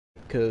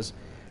because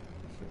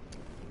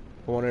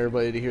I want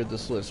everybody to hear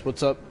this list.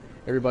 What's up,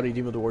 everybody?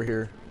 Demon of the War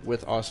here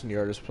with Austin the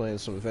Artist playing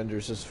some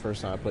Avengers. This is the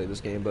first time I played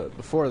this game, but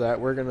before that,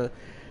 we're going to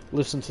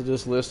listen to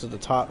this list of the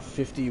top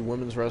 50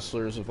 women's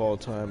wrestlers of all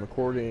time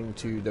according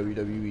to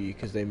WWE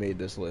because they made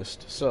this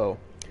list. So,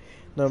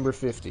 number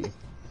 50,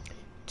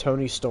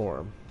 Toni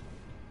Storm.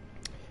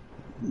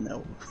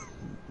 No.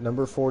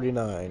 Number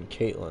 49,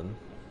 Caitlyn.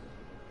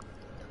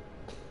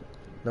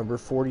 Number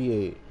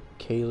 48,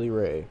 Kaylee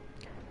Ray.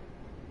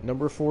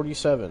 Number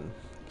 47,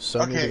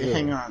 Sonya Okay,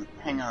 Deville.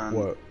 hang on.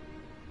 What?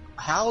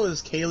 How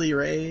is Kaylee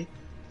Ray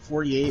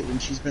 48 when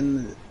she's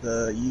been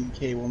the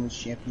UK Women's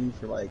Champion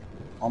for like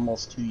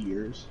almost 2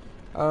 years?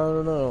 I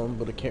don't know,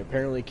 but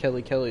apparently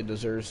Kelly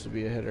deserves to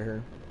be ahead of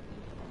her.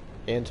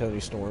 And Toni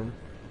Storm.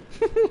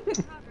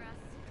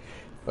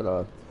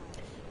 But,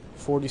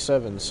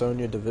 47,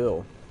 Sonya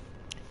Deville.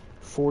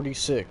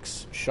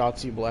 46,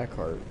 Shotzi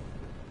Blackheart.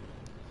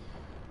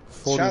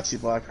 Shotzi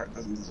Blackheart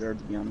doesn't deserve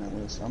to be on that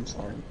list. I'm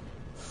sorry.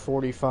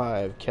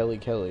 45, Kelly.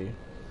 Kelly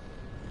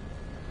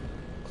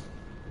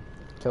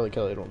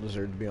don't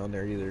deserve to be on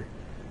there either.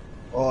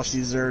 Well, she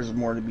deserves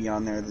more to be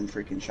on there than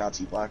freaking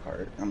Shotzi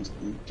Blackheart. I'm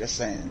just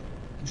saying.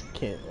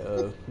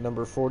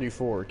 Number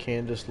 44,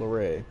 Candice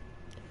LeRae.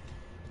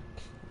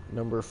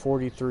 Number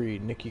 43,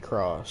 Nikki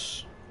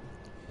Cross.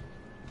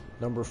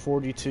 Number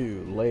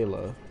 42,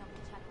 Layla.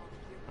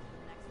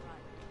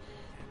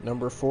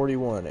 Number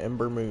 41,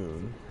 Ember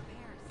Moon.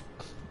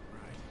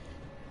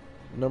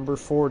 Number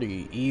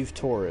 40, Eve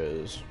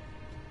Torres.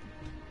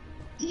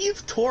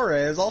 Eve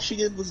Torres, all she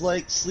did was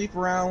like sleep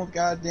around with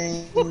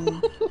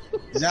goddamn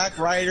Zack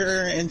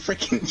Ryder and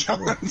freaking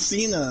John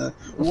Cena.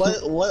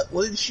 What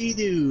did she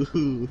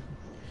do?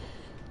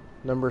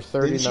 Number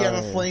 39. Did she have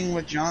a fling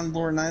with John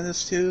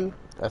Laurinaitis too?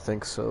 I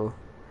think so.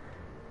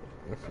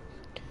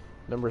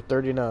 Number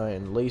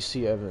 39,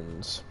 Lacey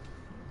Evans.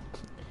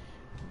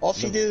 All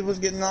she did was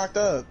get knocked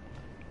up.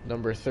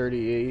 Number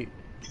 38,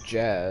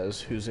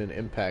 Jazz, who's in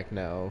Impact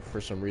now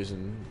for some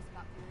reason,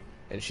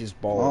 and she's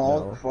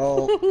bald now.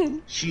 Well,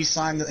 she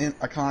signed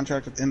a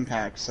contract with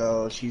Impact,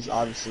 so she's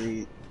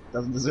obviously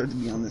doesn't deserve to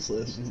be on this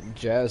list.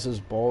 Jazz is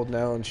bald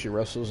now, and she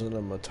wrestles in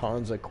a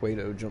Matanza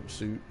Cueto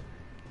jumpsuit.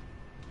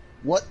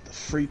 What the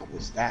freak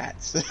was that?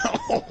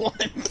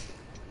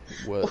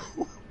 What?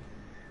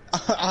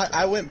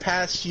 I went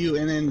past you,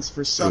 and then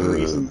for some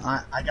reason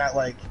I got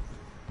like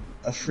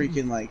a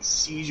freaking like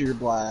seizure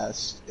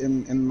blast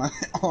in my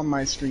on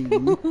my screen.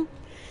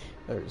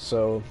 Alright,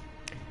 so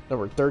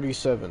number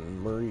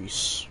 37,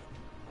 Maurice.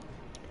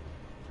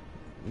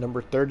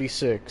 Number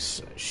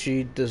 36,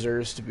 she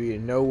deserves to be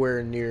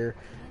nowhere near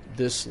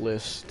this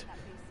list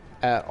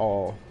at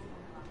all.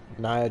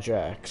 Nia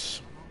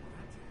Jax.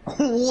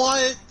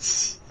 What?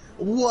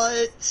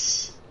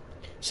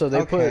 So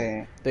they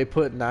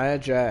put Nia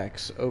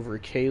Jax over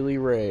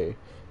Kaylee Ray,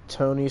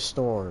 Toni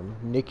Storm,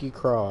 Nikki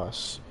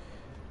Cross,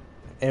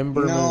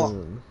 Ember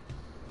Moon.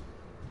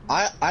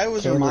 I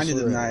was Candice reminded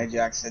of LeRae. Nia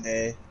Jax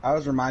today.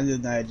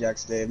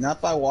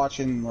 Not by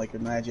watching like a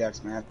Nia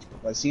Jax match,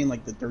 but by seeing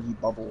like the dirty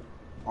bubble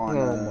on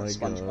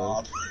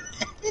SpongeBob.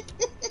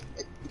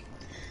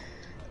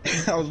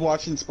 I was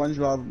watching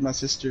SpongeBob with my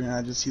sister, and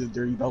I just see the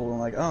dirty bubble, and I'm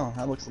like, oh,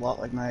 that looks a lot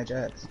like Nia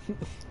Jax.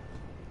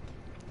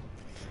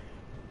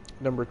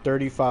 Number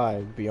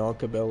 35,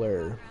 Bianca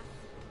Belair.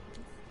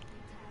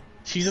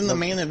 She's in the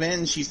main event,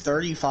 and she's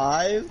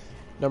 35?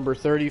 Number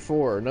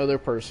 34, another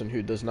person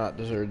who does not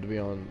deserve to be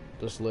on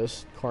this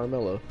list,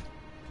 Carmella.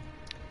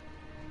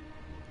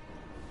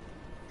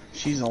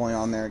 She's only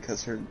on there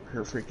because her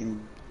freaking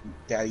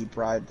daddy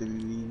bribed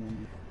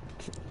WWE,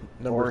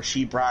 or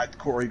she bribed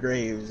Corey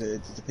Graves.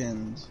 It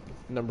depends.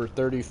 Number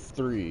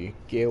 33,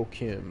 Gail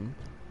Kim.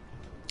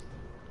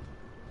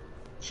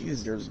 She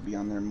deserves to be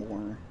on there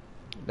more.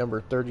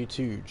 Number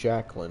 32,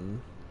 Jacqueline.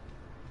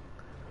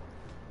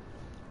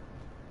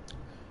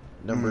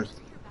 Number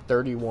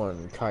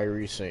 31,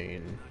 Kairi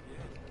Sane.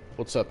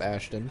 What's up,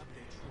 Ashton?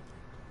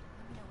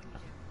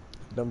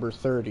 Number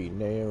 30,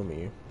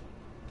 Naomi.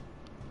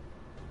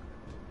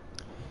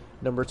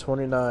 Number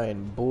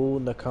 29, Bull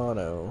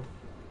Nakano.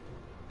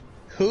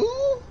 Who?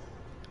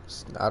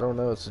 I don't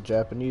know, it's a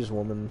Japanese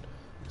woman.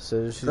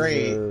 Says she's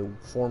a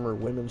former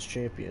women's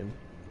champion.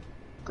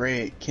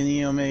 Great.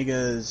 Kenny Omega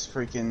is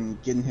freaking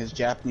getting his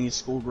Japanese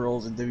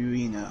schoolgirls in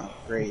WWE now.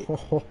 Great.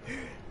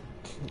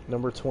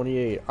 Number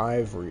 28,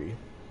 Ivory.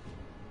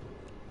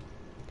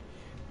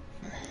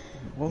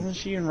 Wasn't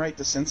she in Right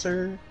to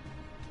Censor?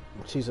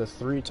 She's a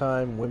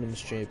 3-time women's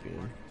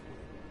champion.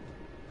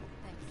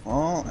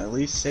 Well, at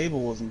least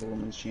Sable wasn't the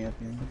women's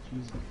champion.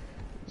 Jesus.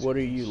 What are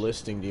you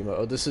listing, Demo?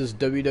 Oh, this is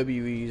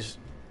WWE's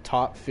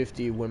top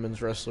 50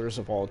 women's wrestlers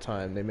of all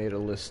time. They made a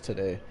list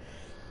today.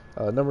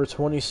 Number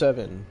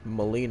 27,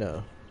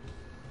 Melina.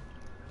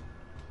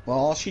 Well,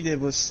 all she did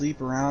was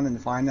sleep around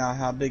and find out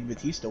how big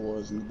Batista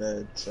was in the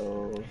bed,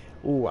 so...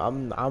 Ooh,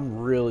 I'm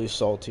really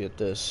salty at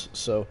this.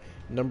 So,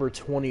 number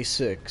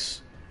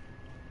 26,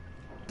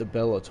 the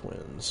Bella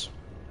Twins.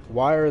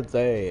 Why are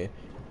they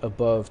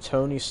above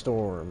Toni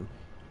Storm,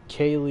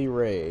 Kaylee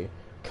Ray,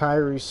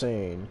 Kairi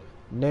Sane,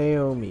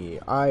 Naomi,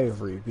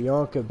 Ivory,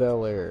 Bianca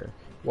Belair.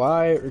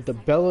 Why the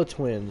Bella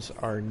twins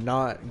are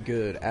not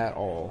good at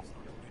all?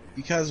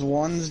 Because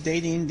one's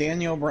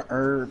dating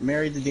or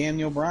married to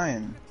Daniel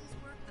Bryan,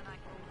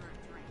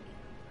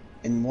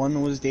 and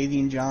one was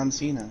dating John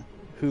Cena.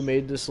 Who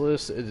made this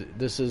list?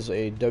 This is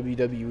a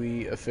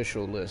WWE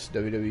official list.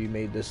 WWE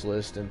made this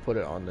list and put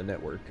it on the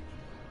network.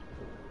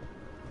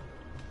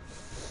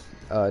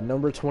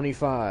 Number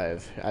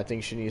 25. I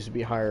think she needs to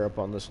be higher up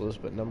on this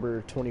list, but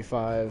number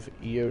 25,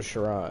 Io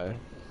Shirai.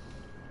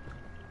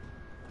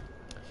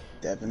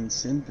 Devin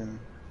Simpson.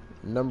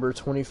 Number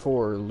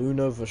 24,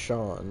 Luna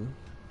Vachon.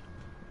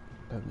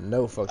 I have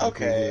no fucking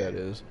clue who that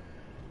is.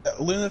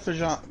 Luna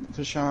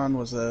Vachon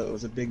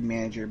was a big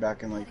manager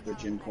back in like the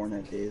Jim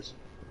Cornette days.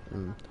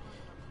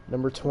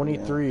 Number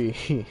 23,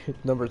 yeah.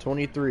 Number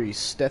 23,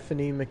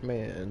 Stephanie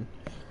McMahon.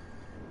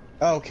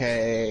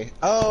 Okay.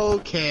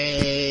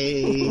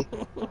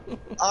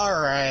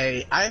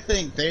 Alright. I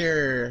think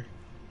they're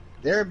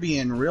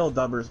being real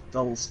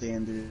double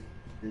standard.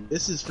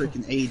 This is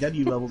freaking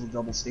AEW levels of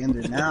double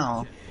standard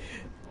now.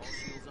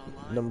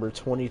 Number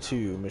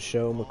 22,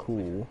 Michelle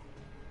McCool.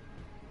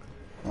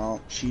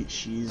 Well, she's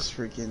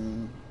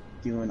freaking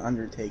doing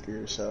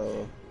Undertaker,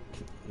 so...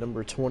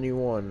 Number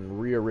 21,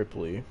 Rhea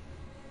Ripley.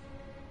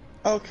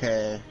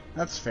 Okay,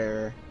 that's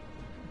fair.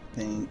 I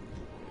think.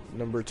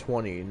 Number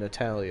 20,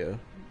 Natalia.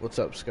 What's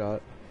up,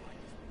 Scott?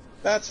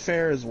 That's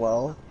fair as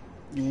well.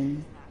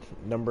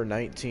 Number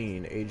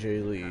 19,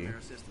 AJ Lee.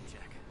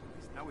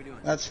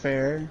 That's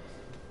fair.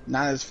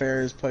 Not as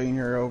fair as putting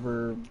her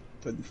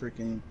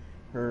behind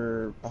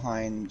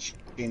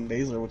Shayna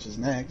Baszler, which is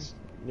next.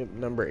 Yep,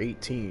 number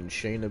 18,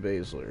 Shayna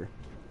Baszler.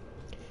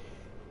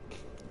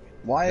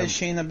 Why is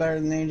Shayna better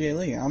than AJ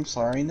Lee? I'm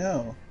sorry,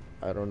 no.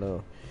 I don't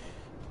know.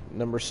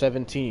 Number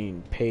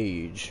 17,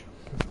 Paige.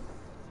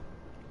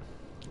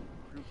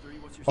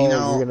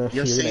 You're gonna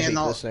saying hate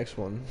this next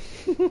one.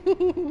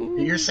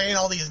 You're saying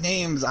all these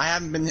names. I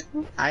haven't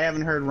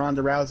heard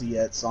Ronda Rousey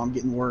yet, so I'm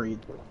getting worried.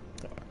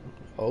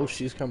 Oh,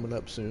 she's coming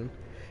up soon.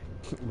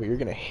 But you're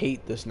gonna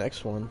hate this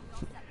next one.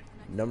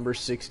 Number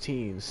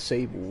 16,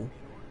 Sable.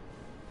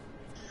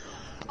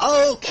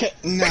 Okay,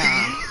 nah.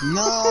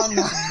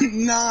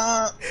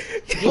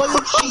 What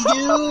did she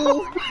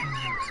do?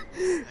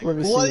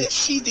 What did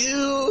she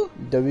do?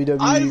 WWE.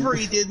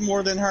 Ivory did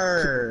more than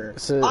her.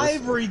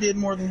 Ivory did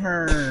more than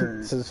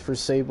her. It says for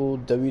Sable,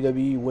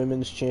 WWE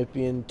Women's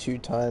Champion,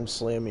 2-time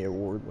Slammy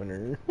Award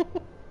winner.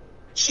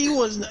 She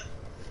was.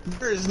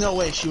 There is no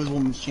way she was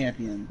Women's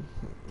Champion.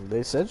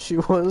 They said she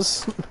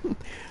was.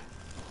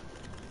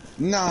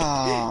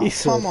 Nah,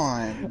 come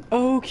on.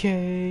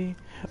 Okay.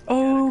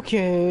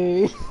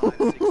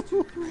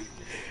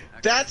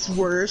 That's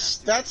worse.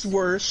 That's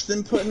worse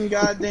than putting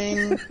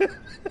goddamn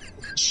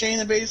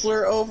Shayna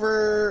Baszler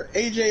over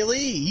AJ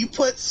Lee. You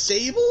put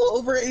Sable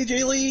over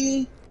AJ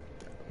Lee?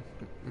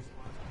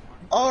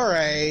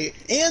 Alright.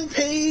 And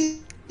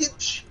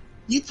Paige?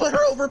 You put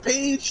her over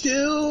Paige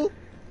too?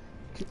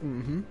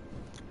 Mm-hmm.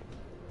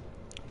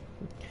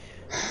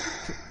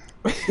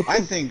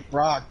 I think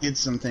Brock did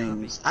some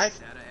things. I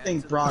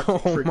think Brock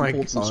freaking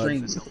pulled some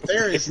strings.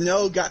 There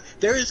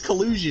is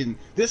collusion.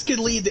 This could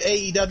lead to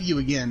AEW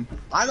again.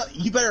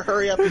 You better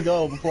hurry up and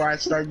go before I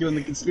start doing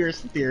the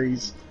conspiracy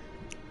theories.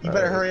 You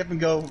better hurry up and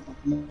go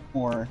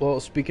more.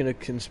 Well, speaking of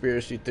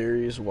conspiracy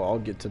theories, well, I'll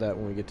get to that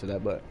when we get to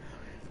that, but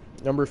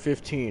number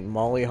 15,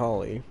 Molly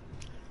Holly,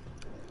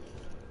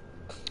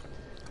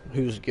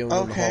 who's given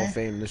in the Hall of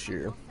Fame this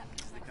year.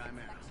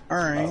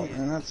 Alright,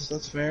 and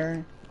that's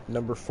fair.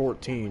 Number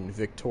 14,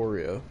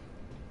 Victoria.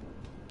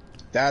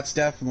 That's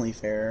definitely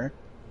fair.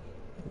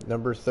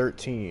 Number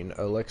 13,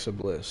 Alexa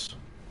Bliss.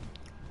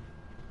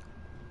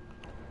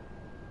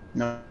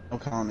 No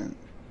comment.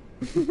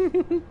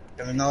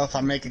 Cause I know if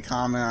I make a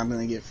comment, I'm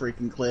gonna get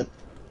freaking clipped.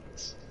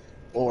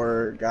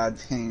 Or, god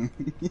dang,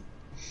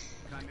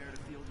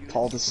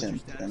 called a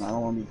simp, and I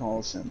don't want to be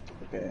called a simp.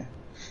 Okay.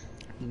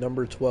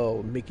 Number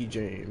 12, Mickie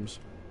James.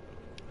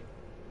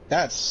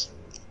 That's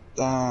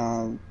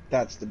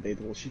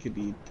debatable. She could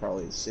be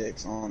probably a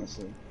 6,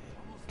 honestly.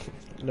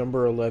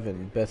 Number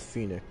 11, Beth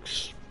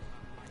Phoenix.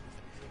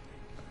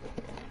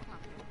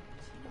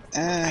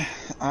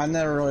 I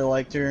never really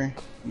liked her.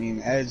 I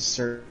mean, Edge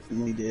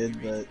certainly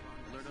did, but...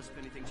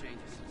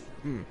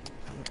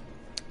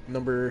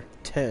 Number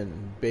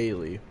 10,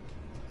 Bayley.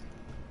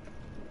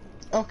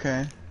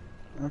 Okay.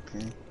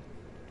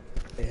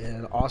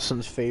 And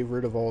Austin's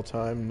favorite of all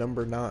time,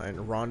 number 9,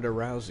 Ronda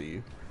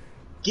Rousey.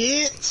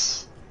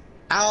 Get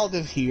out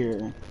of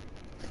here.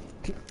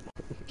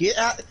 Get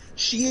out.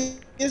 She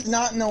is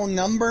not no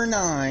number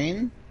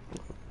 9.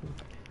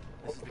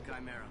 This is the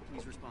Chimera.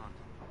 Please respond.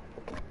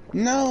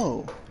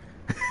 No.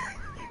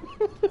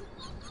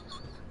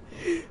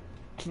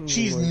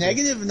 She's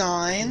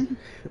 -9.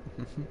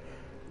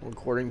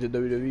 According to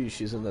WWE,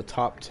 she's in the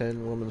top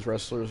 10 women's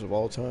wrestlers of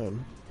all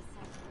time.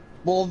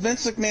 Well,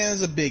 Vince McMahon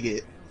is a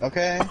bigot,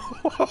 okay?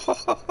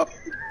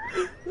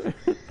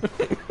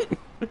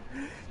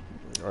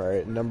 All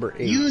right, number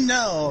 8. You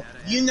know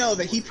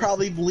that he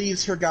probably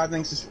believes her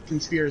goddamn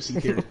conspiracy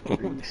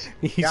theories.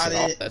 He Got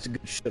said, it? "Oh, that's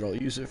good shit. I'll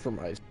use it for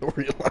my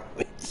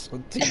storylines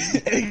on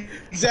TV."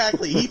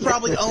 Exactly. He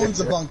probably owns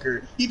a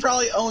bunker. He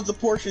probably owns a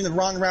portion of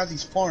Ronda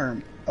Rousey's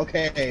farm.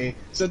 Okay,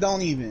 so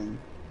don't even.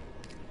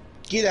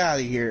 Get out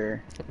of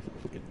here.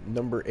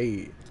 Number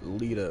 8,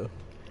 Lita.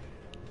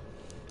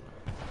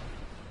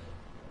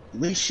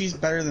 At least she's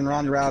better than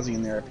Ronda Rousey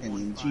in their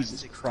opinion.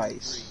 Jesus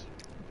Christ.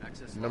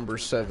 Number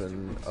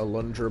 7,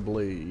 Alundra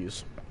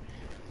Blaze.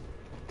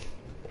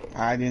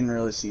 I didn't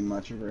really see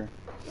much of her.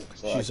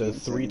 So She's I a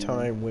can't say 3-time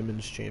anything.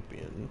 women's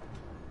champion.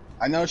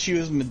 I know she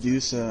was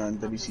Medusa on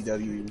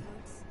WCW.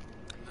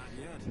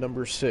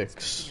 Number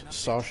 6,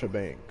 Sasha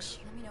Banks.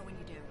 Let me know when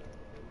you do.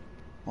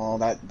 Well,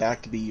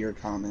 that could be your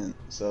comment.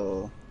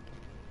 So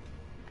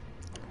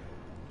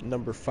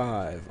Number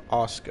 5,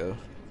 Asuka.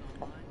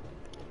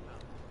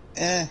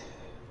 I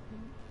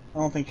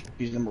don't think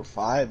she's number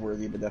 5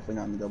 worthy, but definitely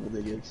not in the double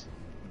digits.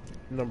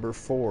 Number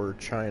 4,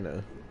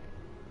 China.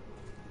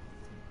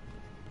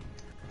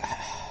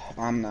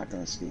 I'm not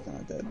gonna speak on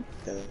a dead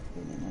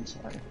woman. I'm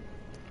sorry.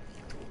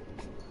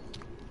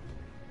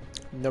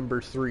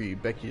 Number 3,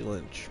 Becky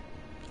Lynch.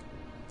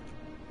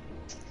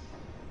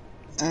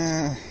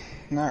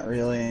 Not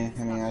really.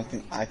 I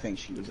mean, I think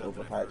she was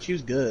overhyped. She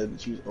was good,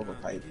 but she was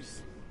overhyped.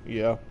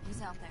 Yeah.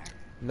 Who's out there?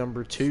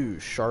 Number 2,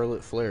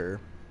 Charlotte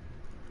Flair.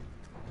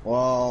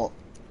 Well,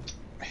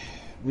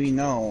 we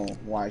know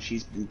why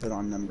she's been put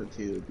on number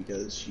 2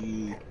 because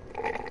her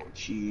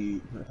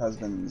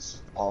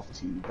husband's off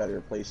to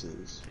better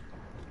places.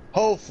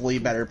 Hopefully,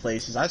 better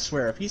places. I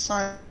swear, if he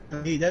signed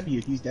with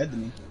AEW, he's dead to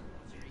me.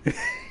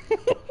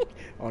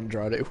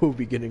 Andrade will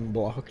be getting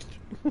blocked.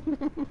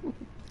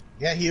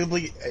 Yeah, he'll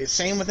be.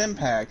 Same with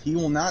Impact. He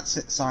will not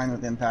sign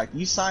with Impact.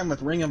 You sign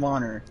with Ring of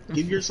Honor.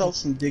 Give yourself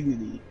some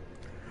dignity.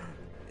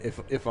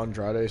 If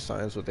Andrade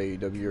signs with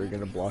AEW, you're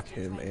gonna block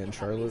him and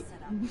Charlotte.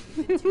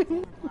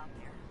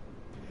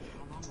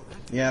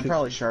 Yeah,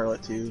 probably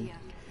Charlotte too.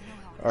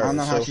 I don't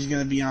know how she's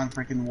gonna be on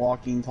freaking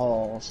Walking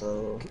Tall.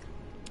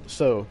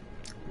 So,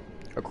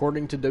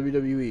 according to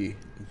WWE,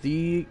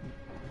 the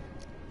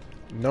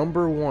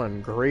number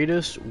 1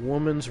 greatest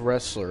women's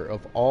wrestler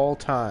of all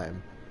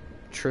time,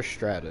 Trish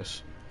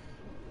Stratus.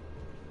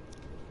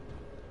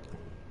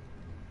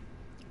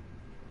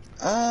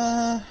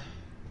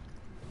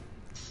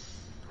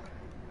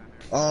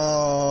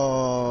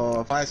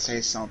 Oh, if I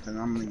say something,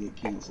 I'm gonna get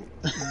canceled.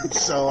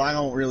 So I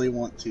don't really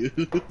want to.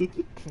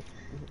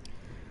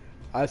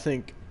 I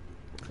think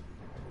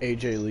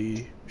AJ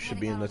Lee should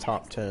be in the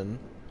top 10.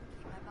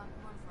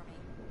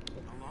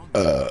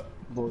 Well,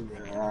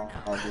 yeah,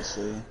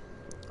 obviously.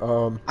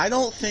 I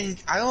don't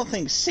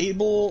think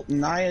Sable,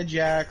 Nia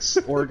Jax,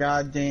 or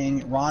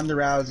goddamn Ronda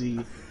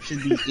Rousey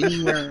should be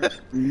anywhere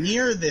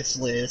near this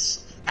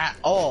list at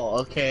all.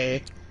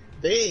 Okay,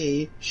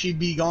 they should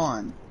be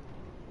gone.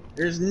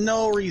 There's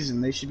no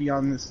reason they should be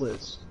on this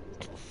list.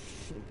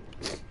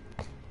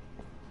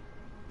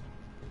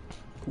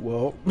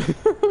 Well, I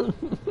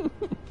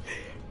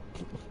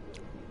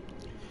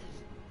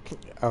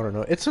don't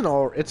know. It's an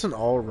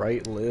all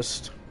right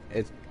list.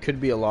 It could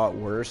be a lot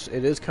worse.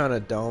 It is kind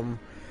of dumb.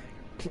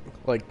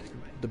 Like,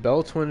 the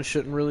Bella Twins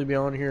shouldn't really be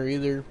on here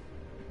either,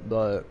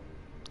 but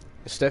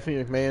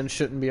Stephanie McMahon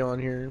shouldn't be on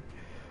here.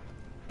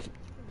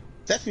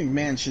 Stephanie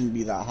McMahon shouldn't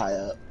be that high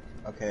up.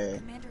 Okay,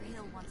 Commander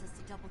Hill wants us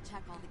to double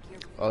check all the gear.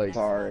 Like,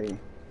 sorry.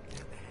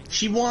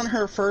 She won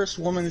her first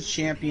women's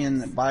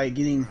champion by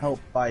getting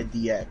help by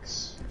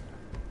DX.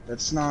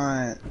 That's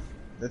not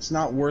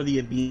worthy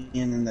of being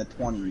in the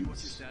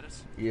 20s.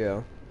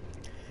 yeah.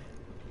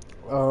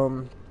 Let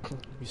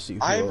me see. Who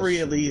Ivory,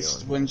 else at should be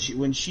least, on.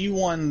 when she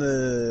won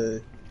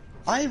the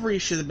Ivory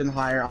should have been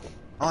higher,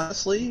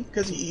 honestly,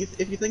 because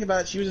if you think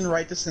about it, she was in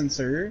Right to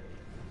Censor.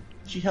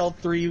 She held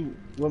 3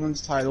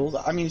 women's titles.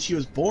 I mean, she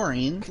was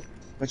boring,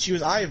 but she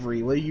was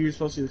Ivory. What are you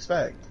supposed to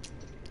expect?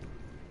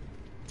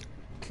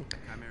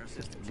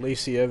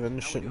 Lacey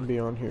Evans shouldn't be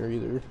on here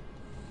either.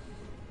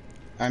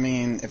 I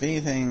mean, if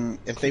anything,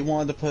 if they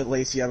wanted to put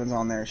Lacey Evans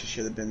on there, she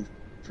should have been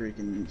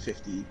freaking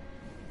 50.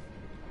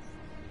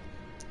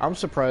 I'm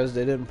surprised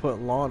they didn't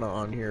put Lana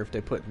on here if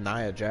they put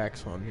Nia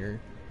Jax on here.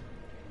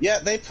 Yeah,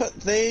 they put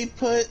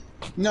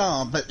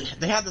no, but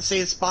they had to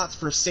save spots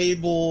for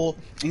Sable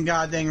and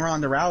goddamn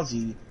Ronda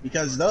Rousey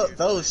because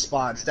those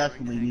spots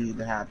definitely needed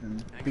to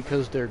happen.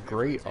 Because they're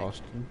great,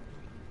 Austin.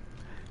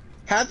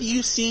 Have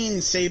you seen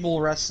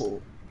Sable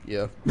wrestle?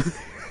 Yeah.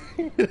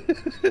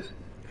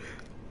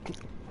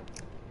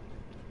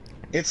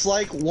 It's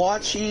like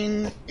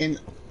watching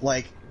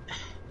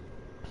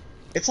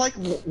it's like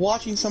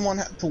watching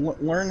someone to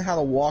learn how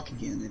to walk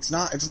again. It's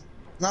not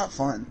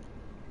fun.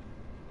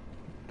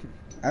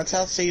 That's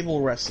how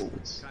Sable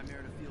wrestles.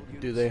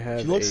 Do they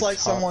have She looks a like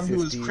top someone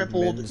who is 50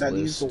 crippled men's that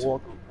needs to list?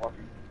 walk.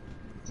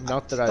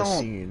 Not that I've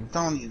seen.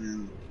 Don't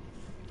even.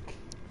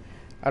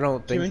 I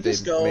don't Can we think they've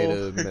just go made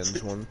a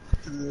men's one.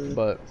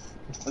 But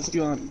Let's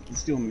do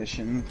a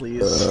mission,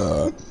 please.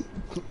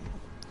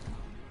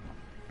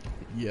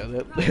 yeah,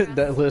 that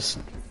that list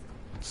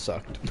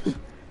sucked.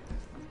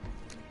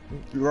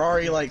 We're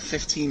already like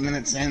 15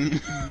 minutes in.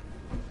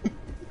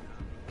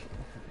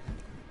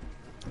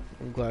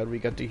 I'm glad we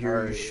got to hear you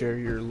Alright. share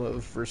your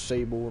love for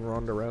Sable and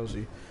Ronda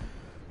Rousey.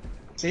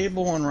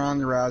 Sable and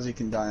Ronda Rousey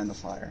can die in the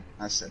fire.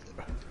 I said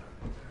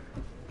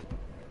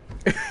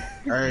it.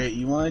 Alright,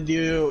 you wanna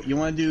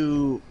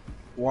do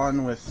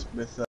one with